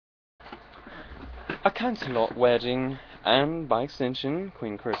A consulate wedding, and by extension,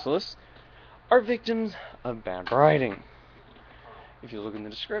 Queen Chrysalis, are victims of bad writing. If you look in the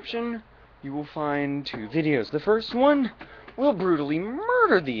description, you will find two videos. The first one will brutally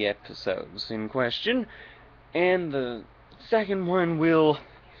murder the episodes in question, and the second one will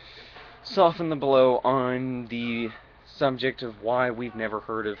soften the blow on the subject of why we've never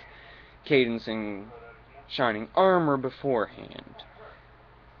heard of Cadence in shining armor beforehand.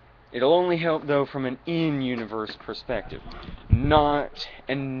 It'll only help, though, from an in-universe perspective, not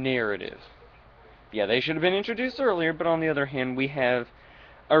a narrative. Yeah, they should have been introduced earlier, but on the other hand, we have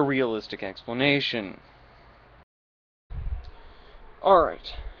a realistic explanation.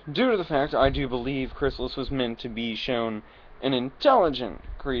 Alright, due to the fact I do believe Chrysalis was meant to be shown an intelligent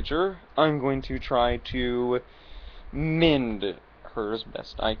creature, I'm going to try to mend her as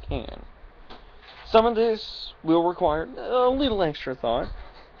best I can. Some of this will require a little extra thought,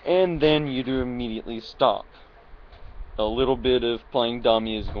 and then you do immediately stop. A little bit of playing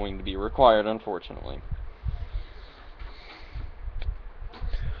dummy is going to be required, unfortunately.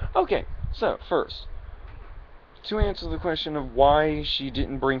 Okay, so first, to answer the question of why she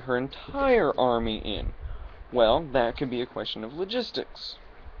didn't bring her entire army in, well, that could be a question of logistics.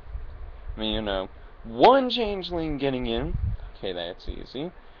 I mean, one changeling getting in, okay, that's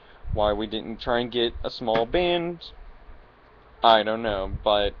easy. Why we didn't try and get a small band, I don't know,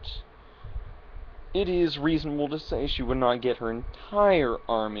 but it is reasonable to say she would not get her entire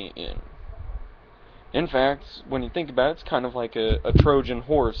army in. In fact, when you think about it, it's kind of like a Trojan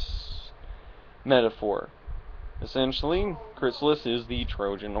horse metaphor. Essentially, Chrysalis is the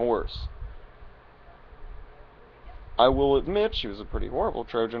Trojan horse. I will admit she was a pretty horrible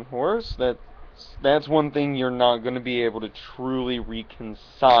Trojan horse. That's one thing you're not going to be able to truly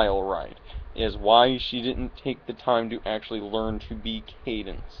reconcile right, is why she didn't take the time to actually learn to be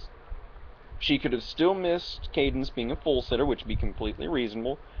Cadence. She could have still missed Cadence being a full sitter, which would be completely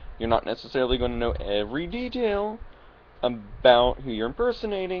reasonable. You're not necessarily going to know every detail about who you're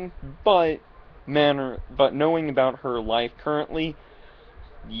impersonating, but knowing about her life currently,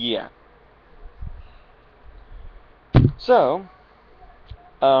 yeah. So,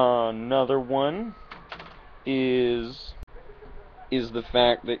 another one is the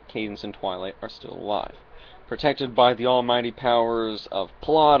fact that Cadence and Twilight are still alive. Protected by the almighty powers of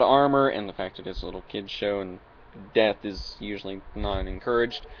plot armor and the fact that it's a little kid's show and death is usually not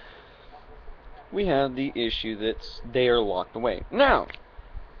encouraged, we have the issue that they are locked away. Now,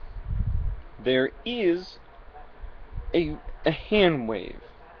 there is a hand wave.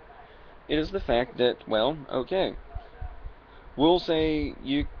 It is the fact that, well, okay, we'll say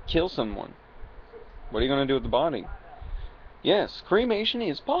you kill someone. What are you going to do with the body? Yes, cremation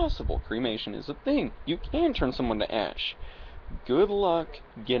is possible. Cremation is a thing. You can turn someone to ash. Good luck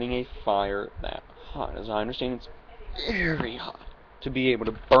getting a fire that hot. As I understand, it's very hot to be able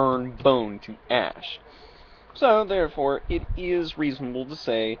to burn bone to ash. So, therefore, it is reasonable to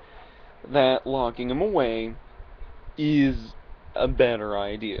say that locking them away is a better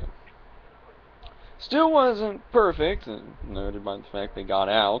idea. Still wasn't perfect, noted by the fact they got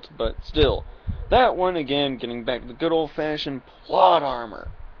out, but still. That one, again, getting back to the good old-fashioned plot armor.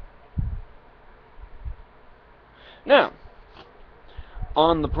 Now,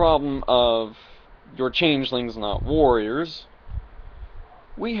 on the problem of your changelings not warriors,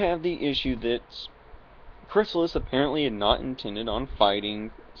 we have the issue that Chrysalis apparently had not intended on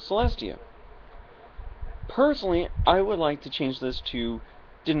fighting Celestia. Personally, I would like to change this to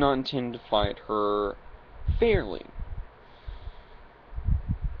did not intend to fight her fairly.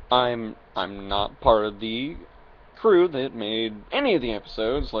 I'm not part of the crew that made any of the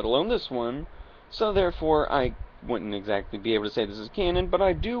episodes, let alone this one, so therefore I wouldn't exactly be able to say this is canon, but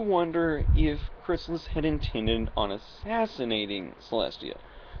I do wonder if Chrysalis had intended on assassinating Celestia.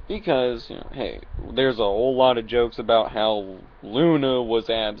 Because, hey, there's a whole lot of jokes about how Luna was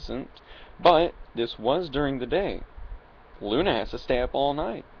absent, but this was during the day. Luna has to stay up all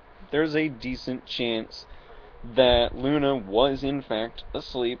night. There's a decent chance that Luna was in fact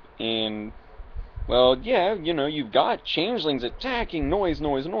asleep, and, well, yeah, you've got changelings attacking, noise,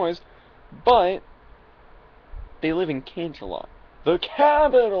 but they live in Canterlot, the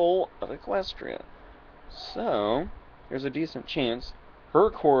capital of Equestria. So, there's a decent chance her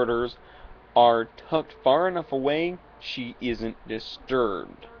quarters are tucked far enough away she isn't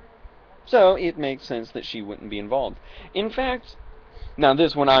disturbed. So, it makes sense that she wouldn't be involved. In fact, now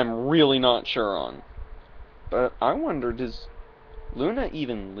this one I'm really not sure on, but I wonder, does Luna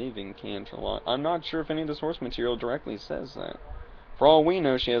even live in Canterlot? I'm not sure if any of the source material directly says that. For all we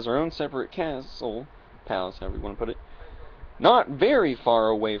know, she has her own separate castle, palace, however you want to put it, not very far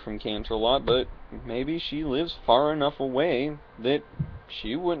away from Canterlot, but maybe she lives far enough away that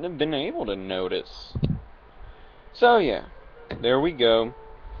she wouldn't have been able to notice. So yeah, there we go.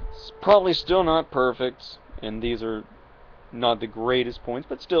 It's probably still not perfect, and these are not the greatest points,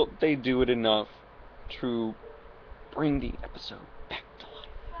 but still, they do it enough to bring the episode back to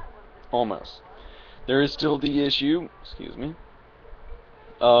life. Almost. There is still the issue, excuse me,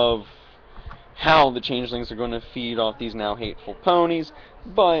 of how the changelings are going to feed off these now hateful ponies,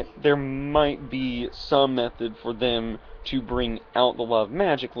 but there might be some method for them to bring out the love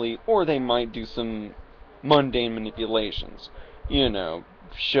magically, or they might do some mundane manipulations. You know,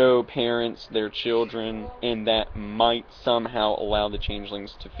 show parents their children, and that might somehow allow the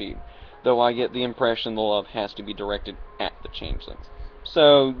changelings to feed. Though I get the impression the love has to be directed at the changelings.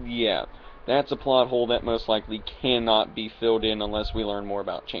 So, yeah, that's a plot hole that most likely cannot be filled in unless we learn more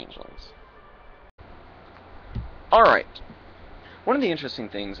about changelings. Alright, one of the interesting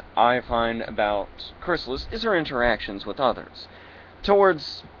things I find about Chrysalis is her interactions with others.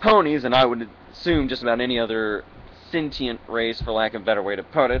 Towards ponies, and I would assume just about any other sentient race, for lack of a better way to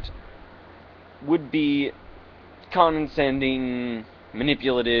put it, would be condescending,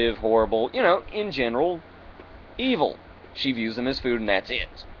 manipulative, horrible, you know, in general, evil. She views them as food and that's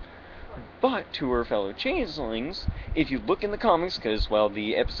it. But to her fellow changelings, if you look in the comics, because, well,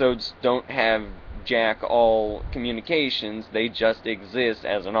 the episodes don't have jack-all communications, they just exist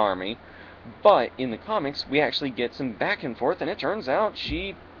as an army. But in the comics, we actually get some back and forth, and it turns out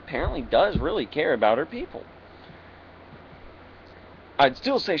she apparently does really care about her people. I'd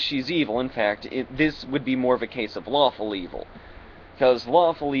still say she's evil. In fact, this would be more of a case of lawful evil. Because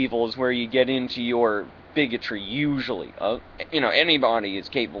lawful evil is where you get into your bigotry, usually. You know, anybody is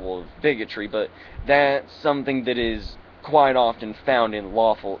capable of bigotry, but that's something that is quite often found in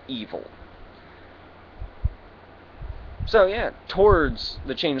lawful evil. So yeah, towards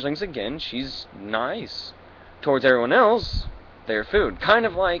the changelings, again, she's nice. Towards everyone else, they're food. Kind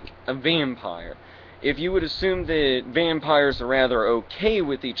of like a vampire. If you would assume that vampires are rather okay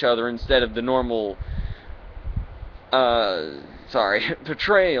with each other instead of the normal,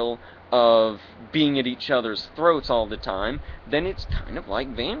 portrayal of being at each other's throats all the time, then it's kind of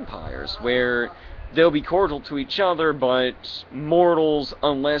like vampires, where they'll be cordial to each other, but mortals,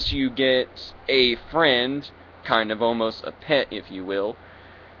 unless you get a friend, kind of almost a pet, if you will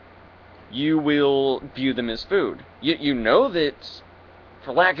view them as food. You know that,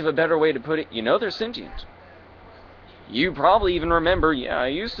 for lack of a better way to put it, you know they're sentient. You probably even remember, yeah, I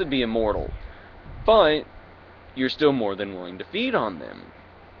used to be immortal. But you're still more than willing to feed on them.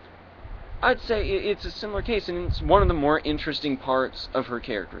 I'd say it's a similar case, and it's one of the more interesting parts of her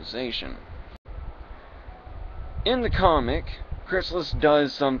characterization. In the comic, Chrysalis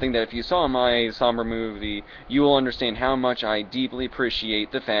does something that if you saw my Sombra movie, you will understand how much I deeply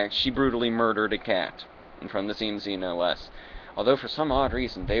appreciate the fact she brutally murdered a cat. And from the CMC, no less. Although for some odd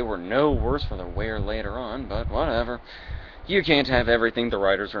reason, they were no worse for their wear later on, but whatever. You can't have everything, the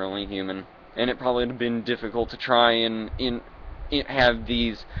writers are only human. And it probably would have been difficult to try and have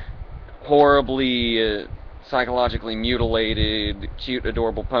these horribly psychologically mutilated, cute,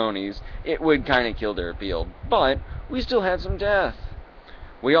 adorable ponies. It would kind of kill their appeal. But we still had some death.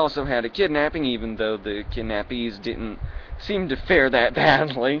 We also had a kidnapping, even though the kidnappees didn't seem to fare that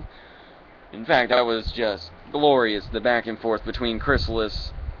badly. In fact, that was just glorious, the back and forth between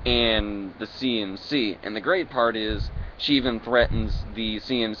Chrysalis and the CMC. And the great part is, she even threatens the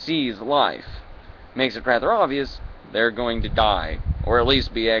CMC's life. Makes it rather obvious they're going to die, or at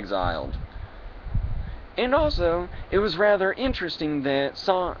least be exiled. And also, it was rather interesting that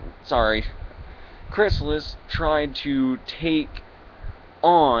Chrysalis tried to take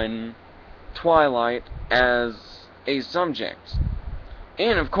on Twilight as a subject.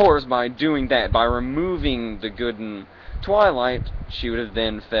 And of course, by doing that, by removing the good in Twilight, she would have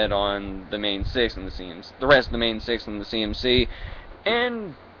then fed on the main six and the rest of the main six and the CMC.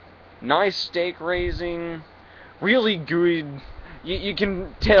 And nice stake raising, really good. You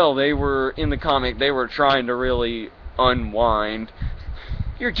can tell they were, in the comic, they were trying to really unwind.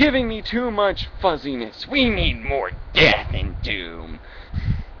 You're giving me too much fuzziness. We need more death and doom.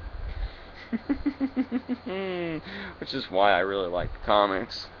 Which is why I really like the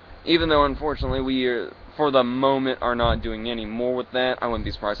comics. Even though, unfortunately, we, for the moment, are not doing any more with that. I wouldn't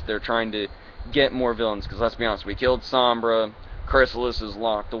be surprised if they're trying to get more villains, because let's be honest, we killed Sombra, Chrysalis is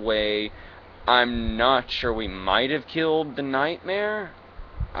locked away. I'm not sure, we might have killed the Nightmare?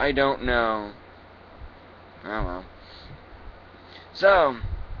 I don't know. Oh well. So,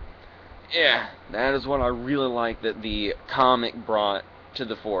 yeah, that is what I really like that the comic brought to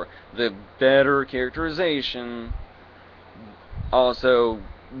the fore. The better characterization, Also,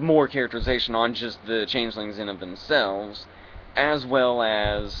 more characterization on just the changelings in of themselves, as well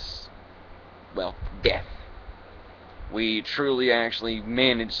as, well, death. We truly actually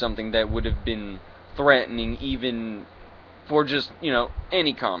managed something that would have been threatening even for just,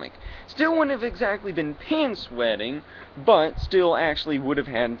 any comic. Still wouldn't have exactly been pants-wetting, but still actually would have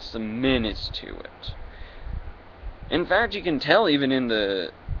had some menace to it. In fact, you can tell even in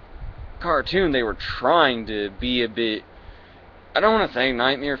the cartoon they were trying to be a bit, I don't want to say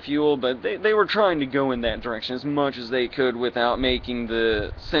nightmare fuel, but they were trying to go in that direction as much as they could without making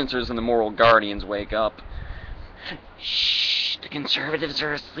the censors and the moral guardians wake up. Shh, the conservatives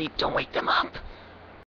are asleep, don't wake them up.